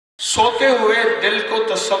सोते हुए दिल को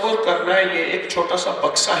तस्वुर करना है, ये एक छोटा सा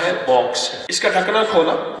बक्सा है, बॉक्स है, इसका ढकना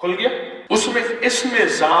खोला, खुल गया, उसमें इसमें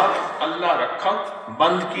ज़ात अल्लाह रखा,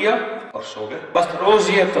 बंद किया और सो गए। बस रोज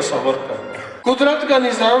ये तस्वुर करना है। कुदरत का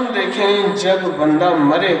निजाम देखें, जब बंदा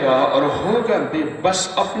मरेगा और होगा बेबस,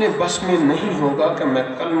 अपने बस में नहीं होगा कि मैं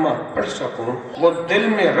कलमा पढ़ सकूं, वो दिल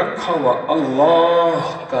में रखा हुआ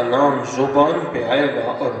अल्लाह का नाम जुबान पे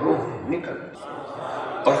आएगा और रूह निकल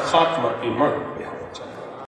और खात्मा ईमान।